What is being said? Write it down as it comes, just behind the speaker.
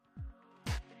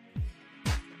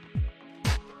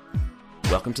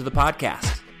Welcome to the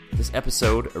podcast. This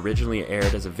episode originally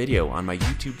aired as a video on my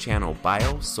YouTube channel,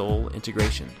 Bio-Soul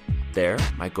Integration. There,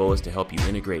 my goal is to help you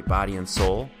integrate body and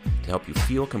soul, to help you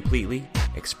feel completely,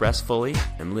 express fully,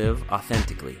 and live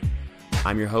authentically.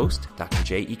 I'm your host, Dr.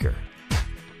 Jay Eaker.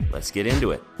 Let's get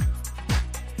into it.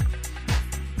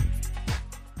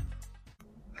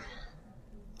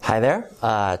 Hi there.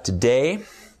 Today,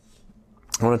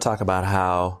 I want to talk about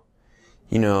how,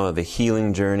 the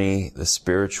healing journey, the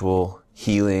spiritual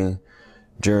healing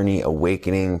journey,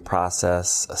 awakening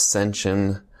process,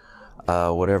 ascension,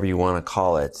 whatever you want to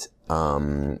call it,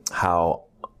 how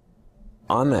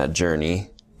on that journey,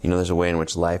 there's a way in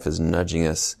which life is nudging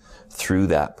us through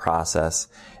that process,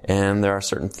 and there are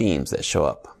certain themes that show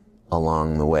up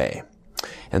along the way.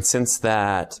 And since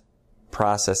that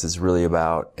process is really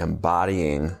about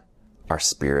embodying our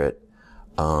spirit,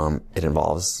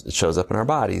 it shows up in our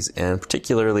bodies, and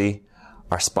particularly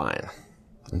our spine.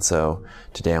 And so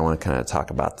today I want to kind of talk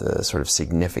about the sort of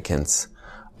significance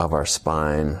of our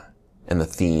spine and the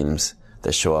themes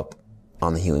that show up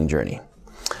on the healing journey.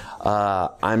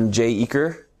 I'm Jay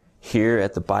Eaker here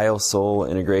at the Bio-Soul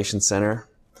Integration Center.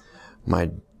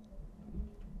 My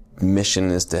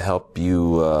mission is to help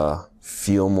you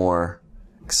feel more,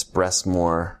 express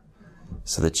more,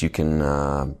 so that you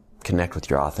can connect with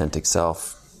your authentic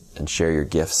self and share your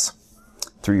gifts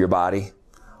through your body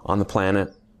on the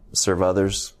planet, serve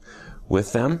others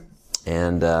with them.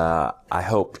 And I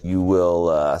hope you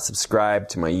will subscribe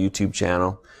to my YouTube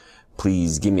channel.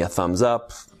 Please give me a thumbs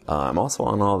up. I'm also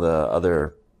on all the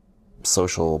other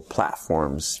social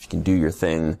platforms. You can do your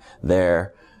thing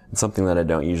there. And something that I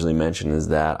don't usually mention is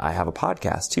that I have a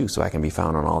podcast too, so I can be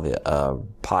found on all the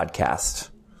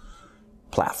podcast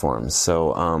platforms.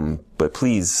 So, but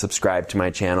please subscribe to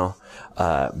my channel.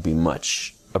 Be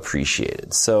much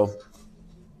appreciated. So,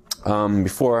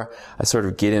 before I sort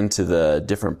of get into the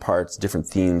different parts, different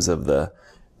themes of the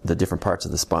different parts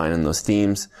of the spine and those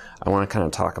themes, I want to kind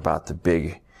of talk about the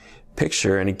big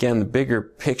picture. And again, the bigger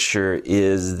picture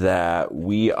is that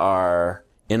we are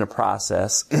in a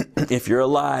process. If you're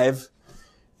alive,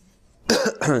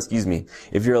 excuse me,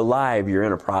 if you're alive, you're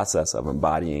in a process of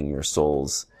embodying your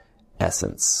soul's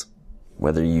essence,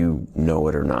 whether you know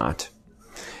it or not.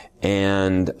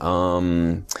 And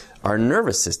our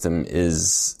nervous system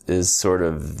is sort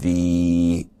of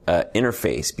the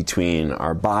interface between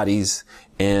our bodies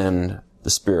and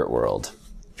the spirit world,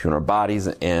 between our bodies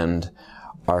and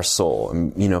our soul.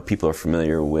 And, people are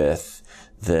familiar with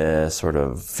the sort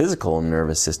of physical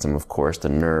nervous system, of course, the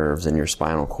nerves and your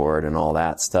spinal cord and all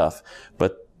that stuff.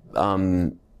 But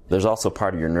there's also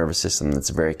part of your nervous system that's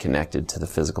very connected to the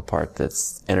physical part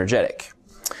that's energetic.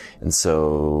 And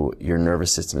so your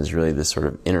nervous system is really this sort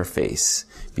of interface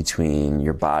between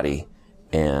your body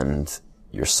and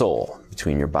your soul,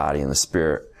 between your body and the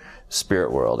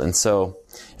spirit world. And so,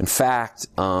 in fact,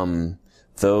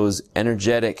 those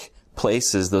energetic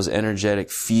places, those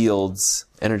energetic fields,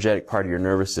 energetic part of your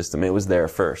nervous system, it was there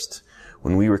first.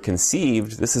 When we were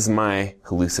conceived, this is my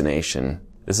hallucination.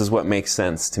 This is what makes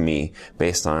sense to me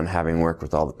based on having worked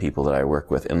with all the people that I work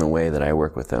with in the way that I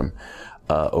work with them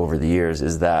over the years,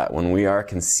 is that when we are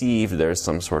conceived, there's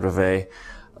some sort of a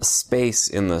space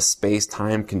in the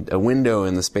space-time, a window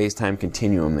in the space-time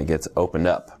continuum that gets opened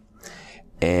up.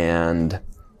 And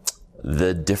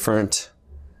the different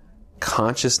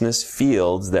consciousness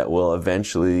fields that will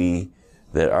eventually,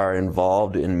 that are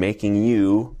involved in making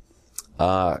you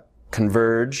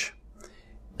converge,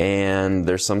 and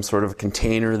there's some sort of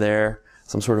container there,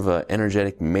 some sort of an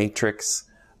energetic matrix,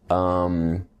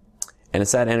 and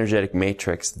it's that energetic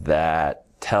matrix that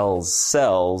tells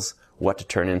cells what to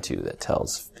turn into, that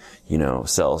tells,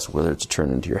 cells whether to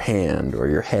turn into your hand or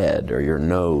your head or your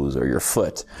nose or your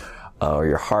foot or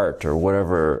your heart or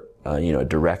whatever, it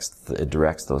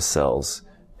directs those cells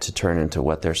to turn into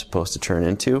what they're supposed to turn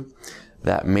into.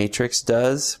 That matrix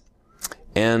does.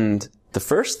 And the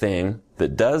first thing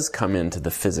that does come into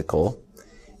the physical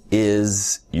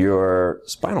is your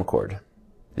spinal cord,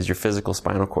 is your physical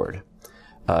spinal cord.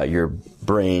 Your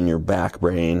brain, your back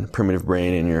brain, primitive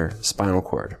brain, and your spinal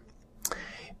cord.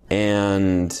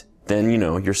 And then,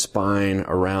 your spine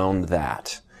around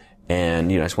that. And,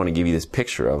 I just want to give you this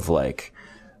picture of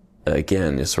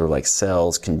again, it's sort of like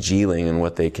cells congealing, and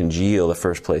what they congeal, the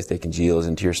first place they congeal is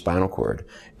into your spinal cord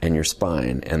and your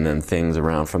spine, and then things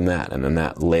around from that. And then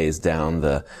that lays down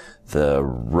the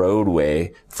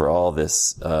roadway for all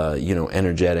this,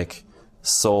 energetic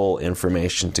soul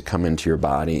information to come into your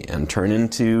body and turn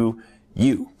into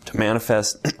you, to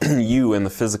manifest you in the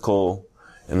physical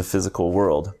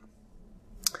world.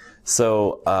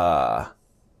 So,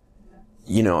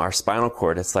 our spinal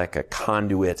cord, it's like a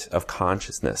conduit of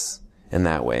consciousness in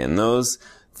that way. And those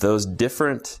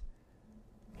different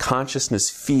consciousness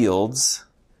fields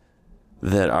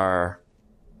that are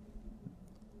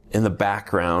in the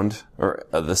background, or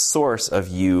the source of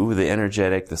you, the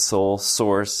energetic, the soul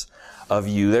source of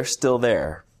you, they're still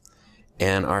there.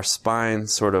 And our spine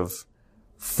sort of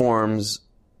forms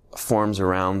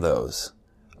around those.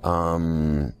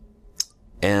 And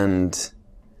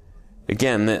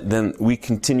again, then we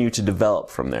continue to develop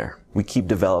from there. We keep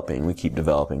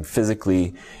developing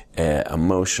physically,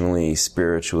 emotionally,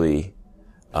 spiritually,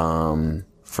 from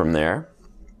there.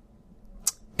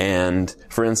 And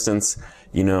for instance,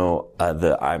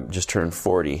 I just turned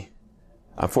 40.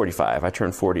 I'm 45. I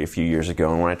turned 40 a few years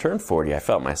ago. And when I turned 40, I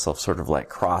felt myself sort of like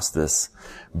cross this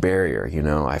barrier.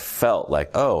 I felt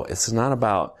like, it's not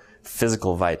about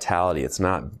physical vitality. It's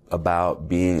not about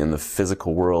being in the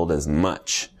physical world as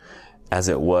much as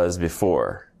it was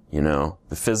before.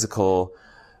 The physical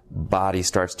body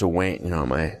starts to wane.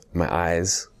 My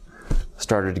eyes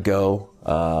started to go,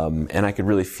 and I could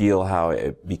really feel how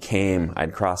it became,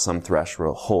 I'd crossed some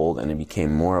threshold, and it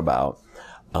became more about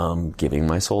giving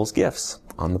my soul's gifts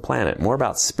on the planet, more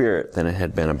about spirit than it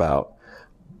had been about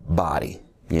body,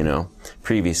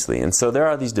 previously. And so there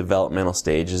are these developmental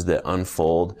stages that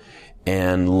unfold,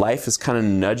 and life is kind of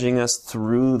nudging us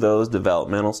through those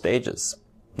developmental stages.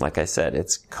 Like I said,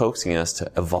 it's coaxing us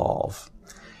to evolve.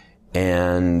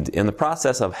 And in the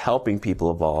process of helping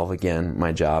people evolve, again,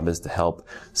 my job is to help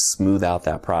smooth out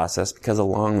that process, because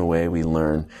along the way we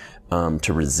learn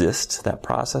to resist that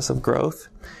process of growth.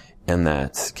 And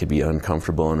that could be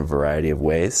uncomfortable in a variety of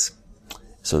ways,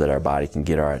 so that our body can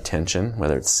get our attention,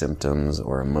 whether it's symptoms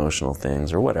or emotional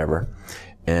things or whatever.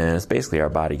 And it's basically our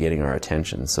body getting our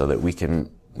attention so that we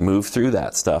can move through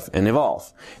that stuff and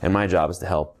evolve. And my job is to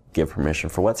help give permission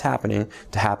for what's happening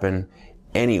to happen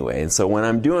anyway. And so when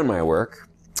I'm doing my work,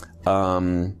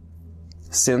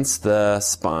 since the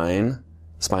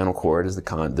spinal cord is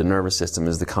the nervous system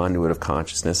is the conduit of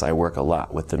consciousness, I work a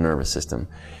lot with the nervous system,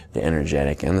 the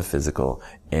energetic and the physical,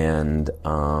 and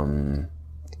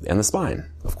the spine,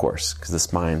 of course, because the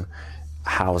spine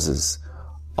houses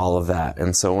all of that.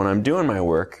 And so when I'm doing my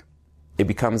work, it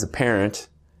becomes apparent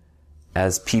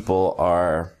as people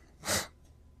are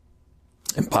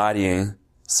embodying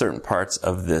certain parts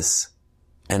of this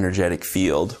energetic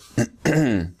field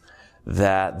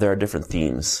that there are different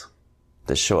themes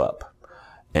that show up.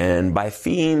 And by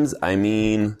themes, I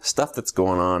mean stuff that's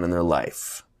going on in their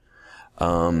life.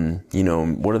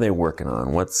 What are they working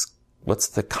on? What's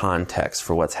the context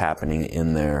for what's happening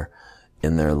in their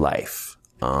life?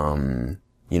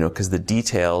 Because the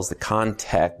details, the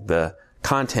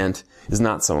content is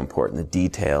not so important. The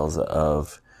details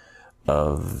of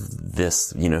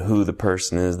this, who the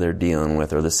person is they're dealing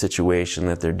with, or the situation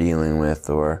that they're dealing with,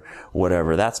 or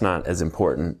whatever, that's not as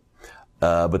important.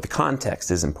 But the context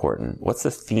is important. What's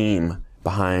the theme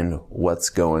behind what's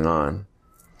going on?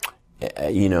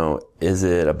 Is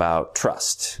it about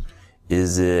trust?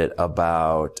 Is it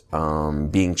about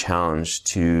being challenged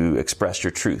to express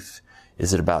your truth?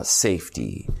 Is it about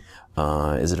safety?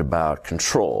 Is it about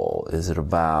control? Is it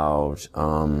about,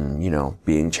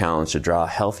 being challenged to draw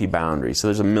healthy boundaries? So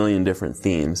there's a million different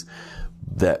themes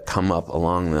that come up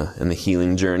in the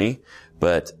healing journey,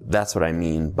 but that's what I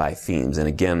mean by themes. And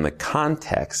again, the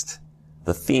context,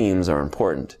 the themes are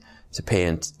important to pay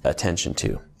attention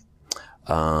to.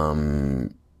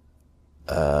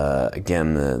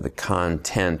 Again, the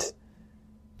content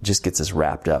just gets us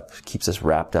wrapped up, keeps us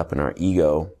wrapped up in our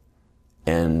ego,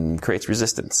 and creates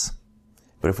resistance.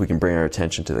 But if we can bring our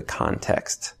attention to the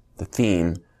context, the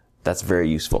theme, that's very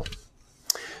useful.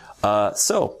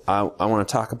 So I want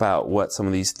to talk about what some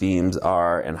of these themes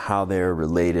are and how they're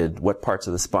related, what parts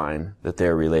of the spine that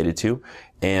they're related to.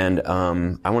 And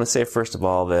I want to say, first of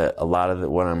all, that a lot of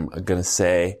what I'm going to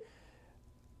say,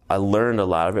 I learned a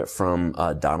lot of it from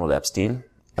Donald Epstein,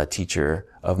 a teacher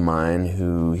of mine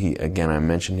who, I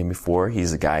mentioned him before.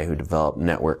 He's a guy who developed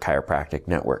network chiropractic,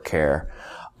 network care.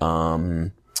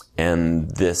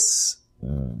 And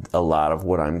a lot of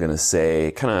what I'm going to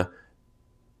say,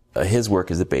 his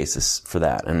work is the basis for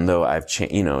that. And though I've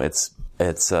changed,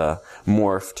 it's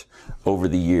morphed over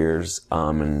the years,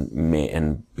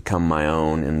 and become my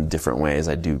own in different ways.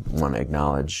 I do want to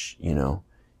acknowledge,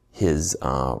 his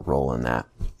role in that,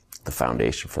 the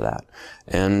foundation for that.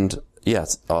 And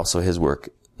yes, also his work,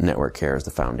 network care, is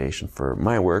the foundation for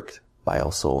my work,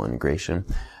 bio-soul integration.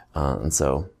 And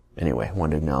so anyway, I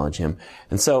wanted to acknowledge him.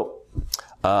 And so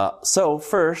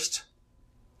first,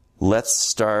 let's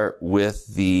start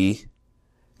with the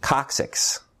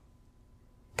coccyx.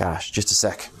 Gosh, just a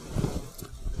sec.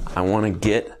 I want to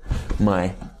get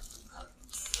my...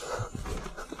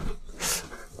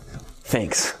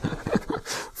 Thanks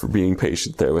for being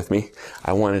patient there with me.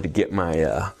 I wanted to get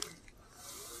my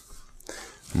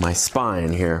my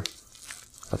spine here.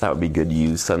 I thought that would be good to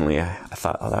use. Suddenly I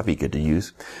thought, oh, that'd be good to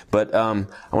use. But I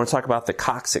want to talk about the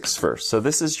coccyx first. So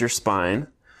this is your spine.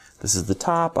 This is the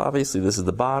top, obviously. This is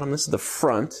the bottom. This is the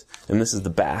front. And this is the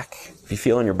back. If you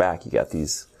feel in your back, you got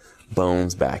these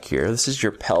bones back here. This is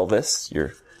your pelvis,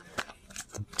 your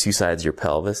two sides of your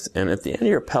pelvis. And at the end of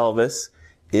your pelvis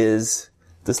is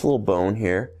this little bone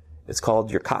here. It's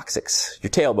called your coccyx, your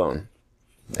tailbone.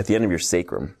 At the end of your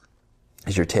sacrum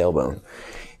is your tailbone.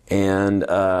 And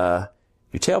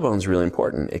your tailbone is really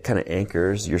important. It kind of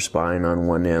anchors your spine on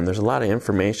one end. There's a lot of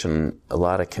information, a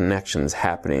lot of connections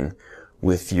happening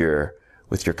with your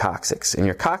coccyx. And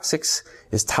your coccyx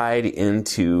is tied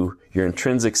into your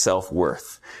intrinsic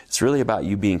self-worth. It's really about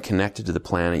you being connected to the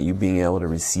planet, you being able to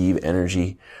receive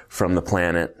energy from the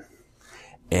planet.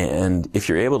 And if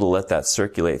you're able to let that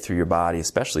circulate through your body,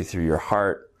 especially through your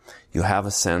heart, you'll have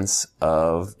a sense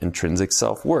of intrinsic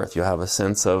self-worth. You'll have a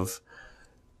sense of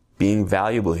being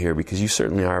valuable here, because you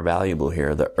certainly are valuable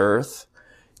here. The earth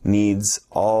needs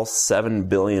all 7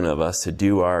 billion of us to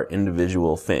do our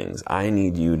individual things. I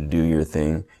need you to do your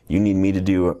thing. You need me to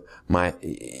do my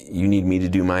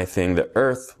thing. The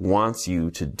earth wants you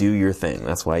to do your thing.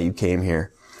 That's why you came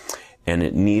here. And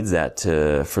it needs that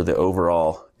for the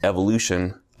overall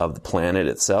evolution of the planet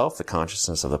itself, the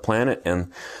consciousness of the planet,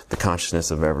 and the consciousness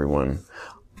of everyone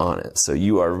on it. So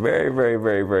you are very, very,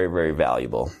 very, very, very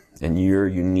valuable. And your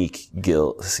unique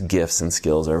gifts and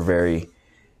skills are very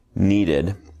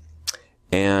needed.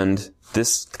 And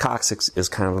this coccyx is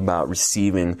kind of about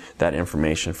receiving that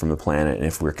information from the planet. And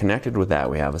if we're connected with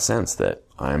that, we have a sense that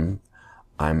I'm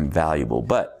valuable.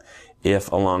 But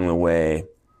if along the way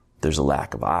there's a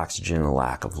lack of oxygen, a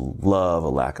lack of love, a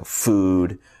lack of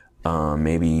food,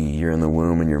 maybe you're in the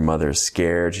womb and your mother's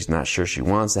scared, she's not sure she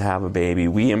wants to have a baby,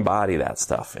 we embody that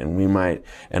stuff. And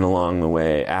and along the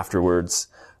way afterwards,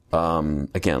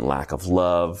 again, lack of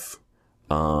love.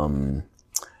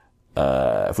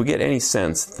 If we get any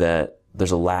sense that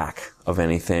there's a lack of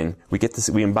anything,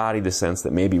 we embody the sense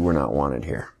that maybe we're not wanted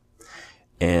here.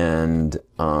 And,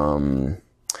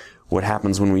 what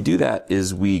happens when we do that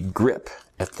is we grip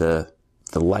at the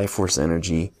life force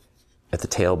energy at the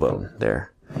tailbone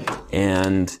there.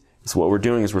 And so what we're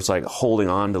doing is we're like holding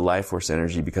on to life force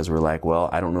energy, because we're like, well,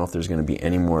 I don't know if there's going to be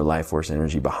any more life force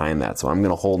energy behind that. So I'm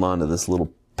going to hold on to this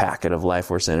little packet of life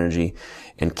force energy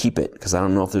and keep it, because I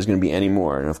don't know if there's going to be any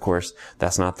more. And of course,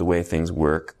 that's not the way things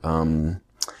work.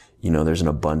 There's an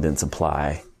abundant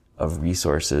supply of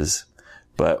resources,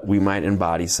 but we might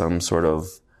embody some sort of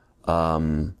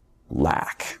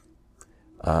lack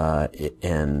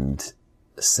and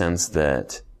sense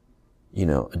that,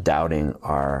 doubting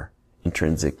our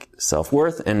intrinsic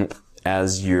self-worth. And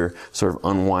as you're sort of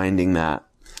unwinding that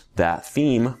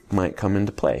theme might come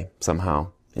into play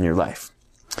somehow in your life.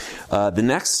 The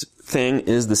next thing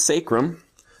is the sacrum.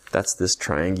 That's this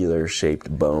triangular shaped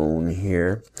bone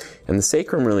here. And the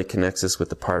sacrum really connects us with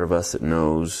the part of us that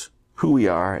knows who we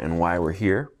are and why we're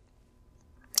here.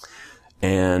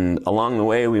 And along the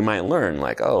way, we might learn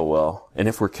and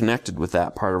if we're connected with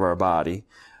that part of our body,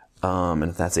 and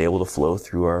if that's able to flow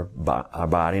through our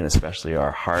body and especially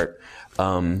our heart,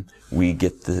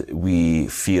 we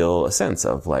feel a sense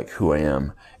of who I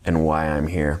am and why I'm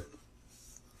here.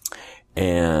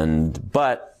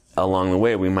 But along the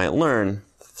way, we might learn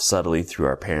subtly through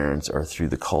our parents or through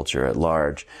the culture at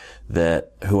large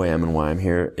that who I am and why I'm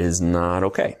here is not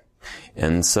okay.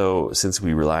 And so since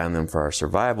we rely on them for our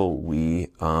survival, we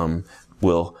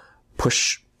will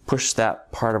push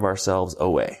that part of ourselves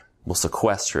away. We'll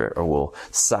sequester it, or we'll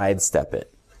sidestep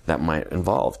it. That might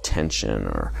involve tension,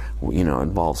 or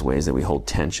involves ways that we hold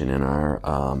tension in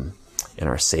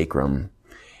our sacrum.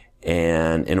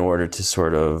 And in order to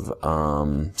sort of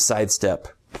sidestep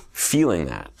feeling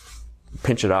that,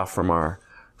 pinch it off from our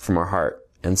heart.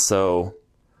 And so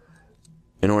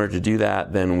in order to do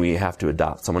that, then we have to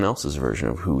adopt someone else's version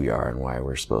of who we are and why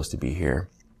we're supposed to be here.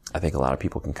 I think a lot of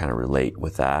people can kind of relate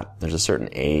with that. There's a certain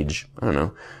age,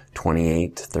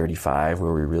 28 to 35,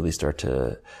 where we really start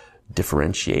to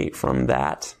differentiate from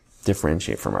that,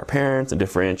 differentiate from our parents, and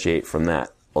differentiate from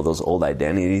all those old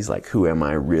identities, like who am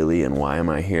I really and why am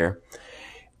I here?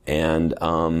 And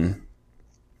when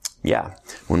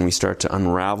we start to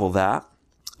unravel that,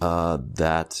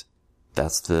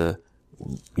 that's the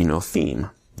theme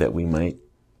that we might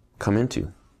come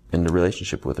into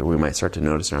relationship with, or we might start to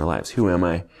notice in our lives. Who am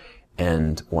I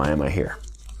and why am I here?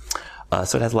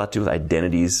 So it has a lot to do with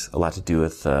identities, a lot to do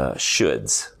with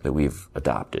shoulds that we've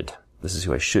adopted. This is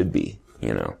who I should be,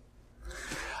 you know.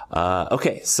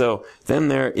 Okay, so then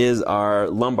there is our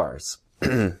lumbars.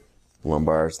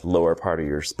 Lumbars, lower part of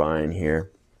your spine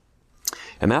here.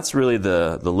 And that's really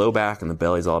the low back and the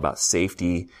belly is all about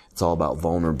safety. It's all about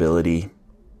vulnerability.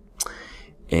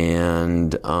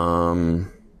 And,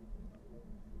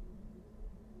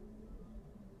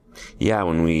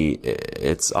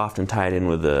 it's often tied in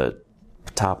with the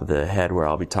top of the head where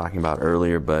I'll be talking about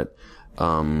earlier, but,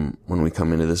 when we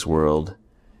come into this world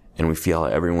and we feel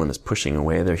everyone is pushing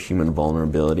away their human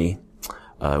vulnerability,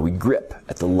 we grip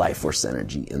at the life force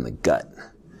energy in the gut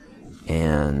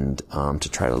and to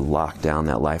try to lock down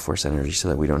that life force energy so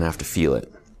that we don't have to feel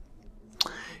it.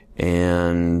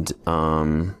 And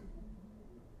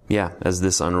as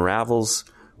this unravels,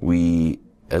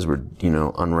 as we're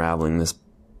unraveling this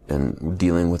and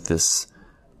dealing with this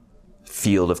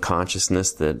field of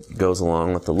consciousness that goes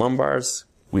along with the lumbars,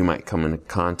 we might come into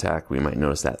contact, we might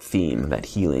notice that theme, that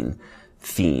healing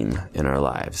theme in our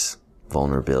lives.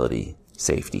 Vulnerability,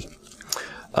 safety.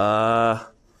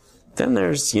 Then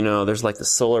there's like the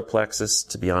solar plexus.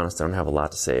 To be honest, I don't have a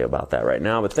lot to say about that right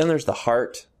now. But then there's the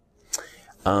heart.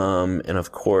 And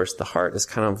of course, the heart is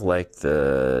kind of like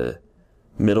the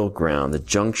middle ground,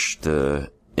 the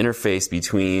interface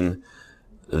between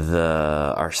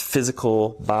our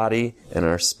physical body and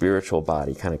our spiritual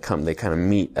body. They kind of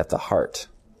meet at the heart.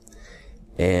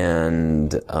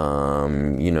 And,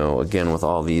 again, with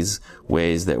all these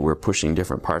ways that we're pushing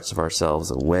different parts of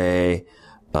ourselves away,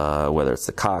 whether it's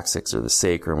the coccyx or the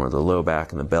sacrum or the low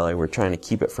back and the belly, we're trying to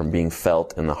keep it from being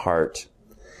felt in the heart.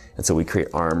 And so we create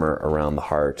armor around the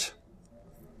heart.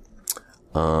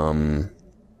 And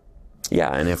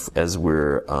as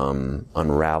we're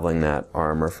unraveling that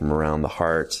armor from around the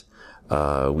heart,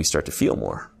 we start to feel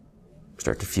more. We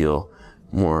start to feel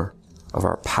more of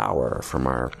our power from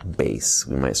our base.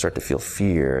 We might start to feel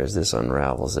fear as this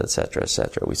unravels, etc.,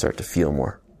 etc. We start to feel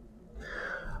more.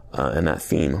 And that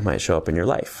theme might show up in your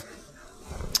life.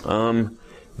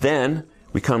 Then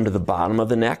we come to the bottom of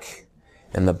the neck.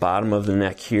 And the bottom of the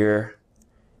neck here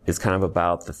is kind of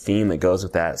about the theme that goes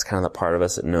with that. It's kind of the part of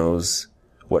us that knows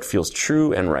what feels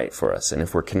true and right for us. And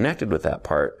if we're connected with that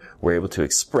part, we're able to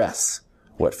express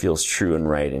what feels true and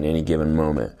right in any given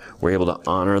moment. We're able to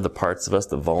honor the parts of us,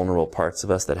 the vulnerable parts of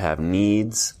us that have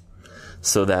needs,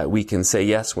 so that we can say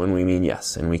yes when we mean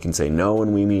yes, and we can say no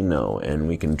when we mean no, and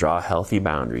we can draw healthy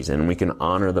boundaries, and we can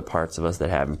honor the parts of us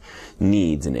that have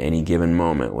needs in any given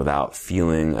moment without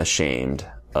feeling ashamed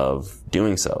of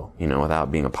doing so,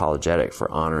 without being apologetic for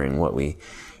honoring what we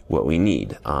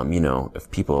need.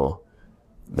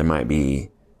 There might be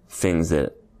things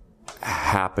that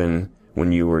happen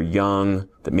when you were young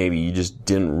that maybe you just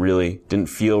didn't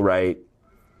feel right.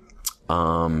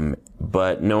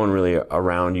 But no one really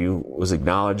around you was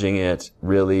acknowledging it,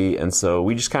 really. And so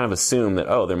we just kind of assume that,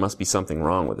 there must be something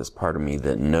wrong with this part of me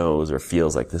that knows or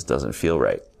feels like this doesn't feel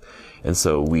right. And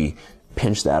so we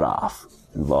pinch that off.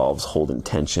 It involves holding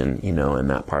tension, in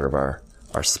that part of our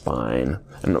spine.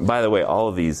 And by the way, all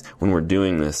of these, when we're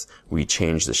doing this, we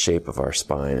change the shape of our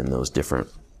spine in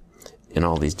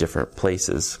all these different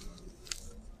places.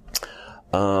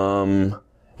 And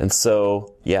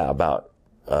so, about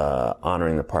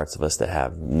honoring the parts of us that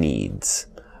have needs,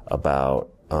 about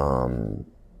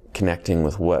connecting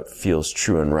with what feels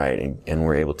true and right, and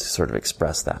we're able to sort of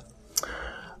express that.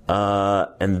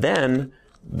 And then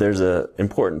there's an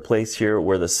important place here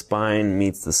where the spine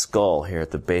meets the skull, here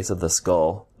at the base of the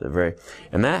skull,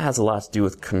 and that has a lot to do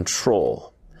with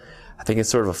control. I think it's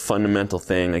sort of a fundamental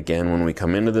thing. Again, when we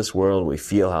come into this world, we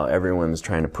feel how everyone's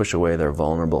trying to push away their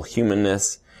vulnerable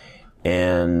humanness,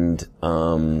 and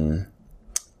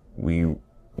we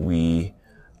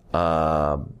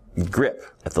grip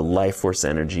at the life force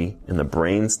energy in the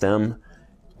brain stem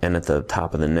and at the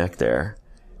top of the neck there,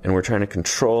 and we're trying to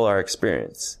control our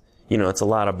experience. It's a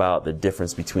lot about the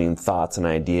difference between thoughts and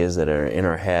ideas that are in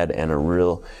our head and a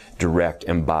real direct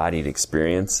embodied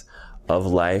experience of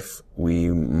life.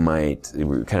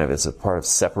 It's a part of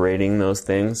separating those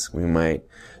things. We might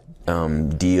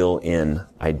deal in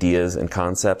ideas and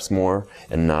concepts more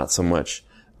and not so much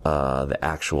the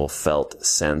actual felt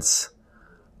sense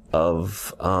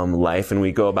of life. And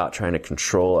we go about trying to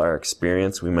control our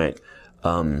experience. We might,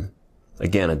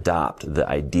 adopt the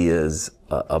ideas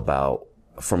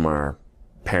from our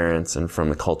parents and from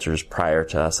the cultures prior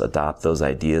to us, adopt those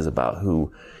ideas about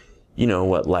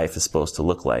what life is supposed to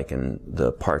look like and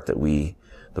the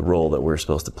role that we're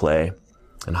supposed to play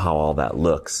and how all that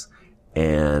looks.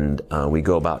 And we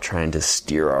go about trying to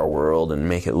steer our world and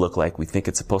make it look like we think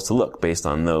it's supposed to look based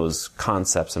on those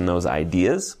concepts and those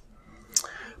ideas.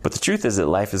 But the truth is that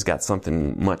life has got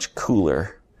something much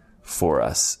cooler for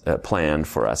us, planned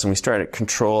for us. And we start to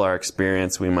control our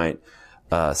experience. We might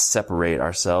separate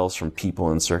ourselves from people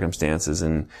and circumstances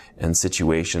and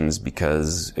situations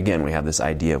because, again, we have this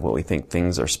idea of what we think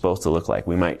things are supposed to look like.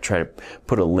 We might try to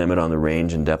put a limit on the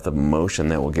range and depth of emotion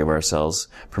that will give ourselves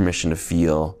permission to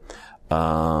feel.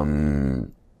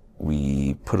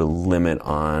 We put a limit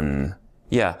on,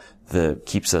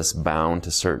 keeps us bound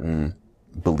to certain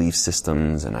belief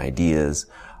systems and ideas.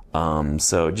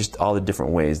 So just all the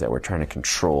different ways that we're trying to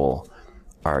control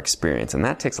our experience. And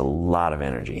that takes a lot of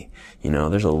energy.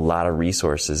 There's a lot of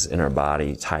resources in our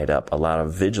body tied up, a lot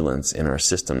of vigilance in our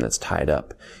system that's tied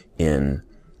up in,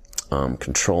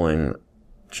 controlling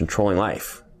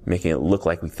life, making it look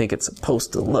like we think it's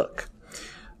supposed to look.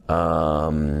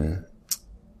 And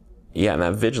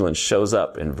that vigilance shows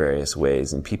up in various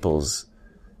ways in people's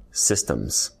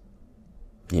systems,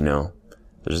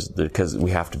 because we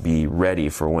have to be ready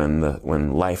for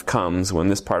when life comes, when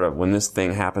this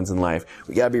thing happens in life,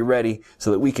 we gotta be ready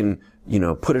so that we can,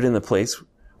 put it in the place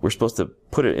we're supposed to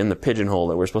put it in, the pigeonhole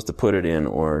that we're supposed to put it in,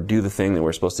 or do the thing that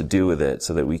we're supposed to do with it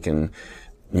so that we can,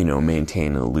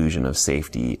 maintain an illusion of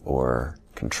safety or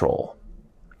control.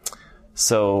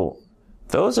 So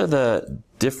those are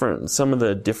some of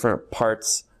the different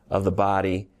parts of the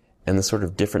body and the sort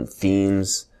of different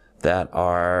themes that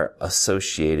are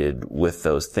associated with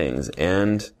those things.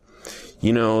 And,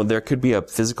 there could be a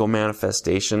physical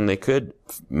manifestation. They could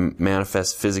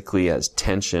manifest physically as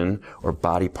tension or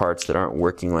body parts that aren't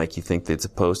working like you think they're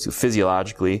supposed to.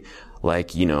 Physiologically,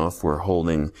 like, if we're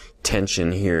holding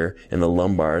tension here in the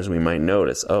lumbars, we might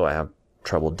notice, I have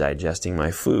trouble digesting my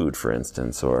food, for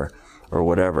instance, or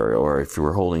whatever. Or if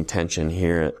we're holding tension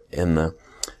here in the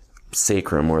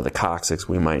sacrum or the coccyx,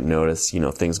 we might notice,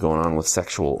 things going on with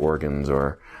sexual organs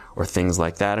or things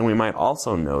like that. And we might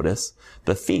also notice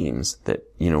the themes that,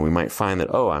 we might find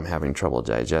that, I'm having trouble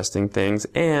digesting things.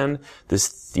 And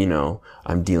this,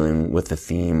 I'm dealing with the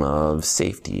theme of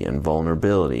safety and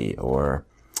vulnerability, or,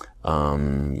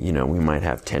 we might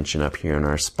have tension up here in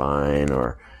our spine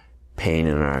or pain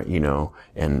in our,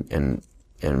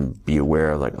 and be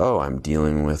aware of like, I'm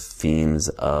dealing with themes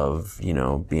of,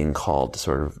 being called to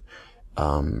sort of,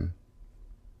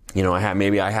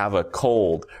 maybe I have a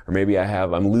cold, or maybe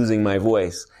I'm losing my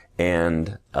voice,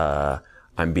 and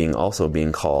I'm also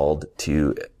being called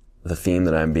to, the theme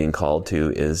that I'm being called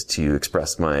to is to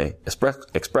express my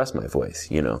voice,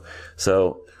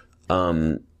 So,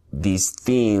 these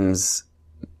themes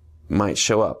might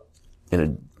show up in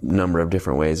a number of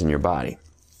different ways in your body.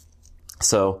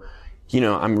 So,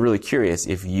 I'm really curious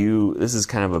if this is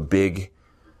kind of a big,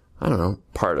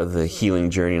 part of the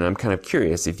healing journey, and I'm kind of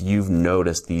curious if you've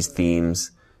noticed these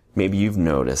themes. Maybe you've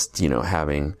noticed,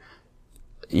 having,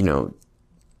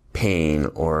 pain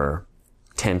or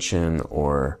tension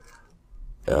or,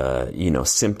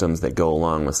 symptoms that go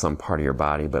along with some part of your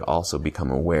body, but also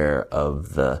become aware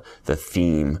of the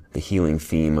theme, the healing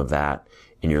theme of that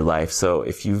in your life. So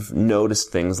if you've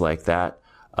noticed things like that,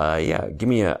 give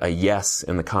me a yes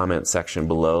in the comment section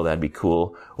below. That'd be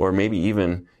cool. Or maybe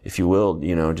even, if you will,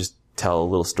 just tell a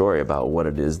little story about what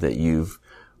it is that you've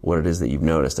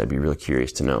noticed. I'd be really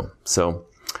curious to know. So,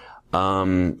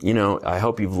 I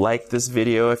hope you've liked this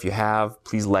video. If you have,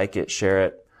 please like it, share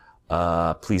it.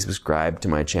 Please subscribe to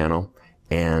my channel.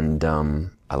 And,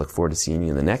 I look forward to seeing you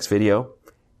in the next video.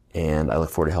 And I look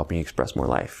forward to helping you express more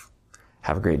life.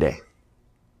 Have a great day.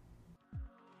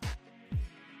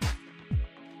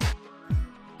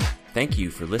 Thank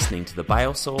you for listening to the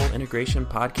BioSoul Integration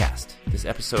Podcast. This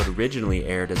episode originally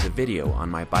aired as a video on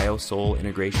my BioSoul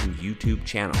Integration YouTube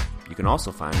channel. You can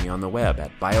also find me on the web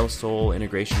at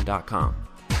biosoulintegration.com.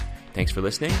 Thanks for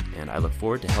listening, and I look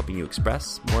forward to helping you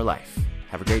express more life.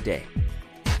 Have a great day.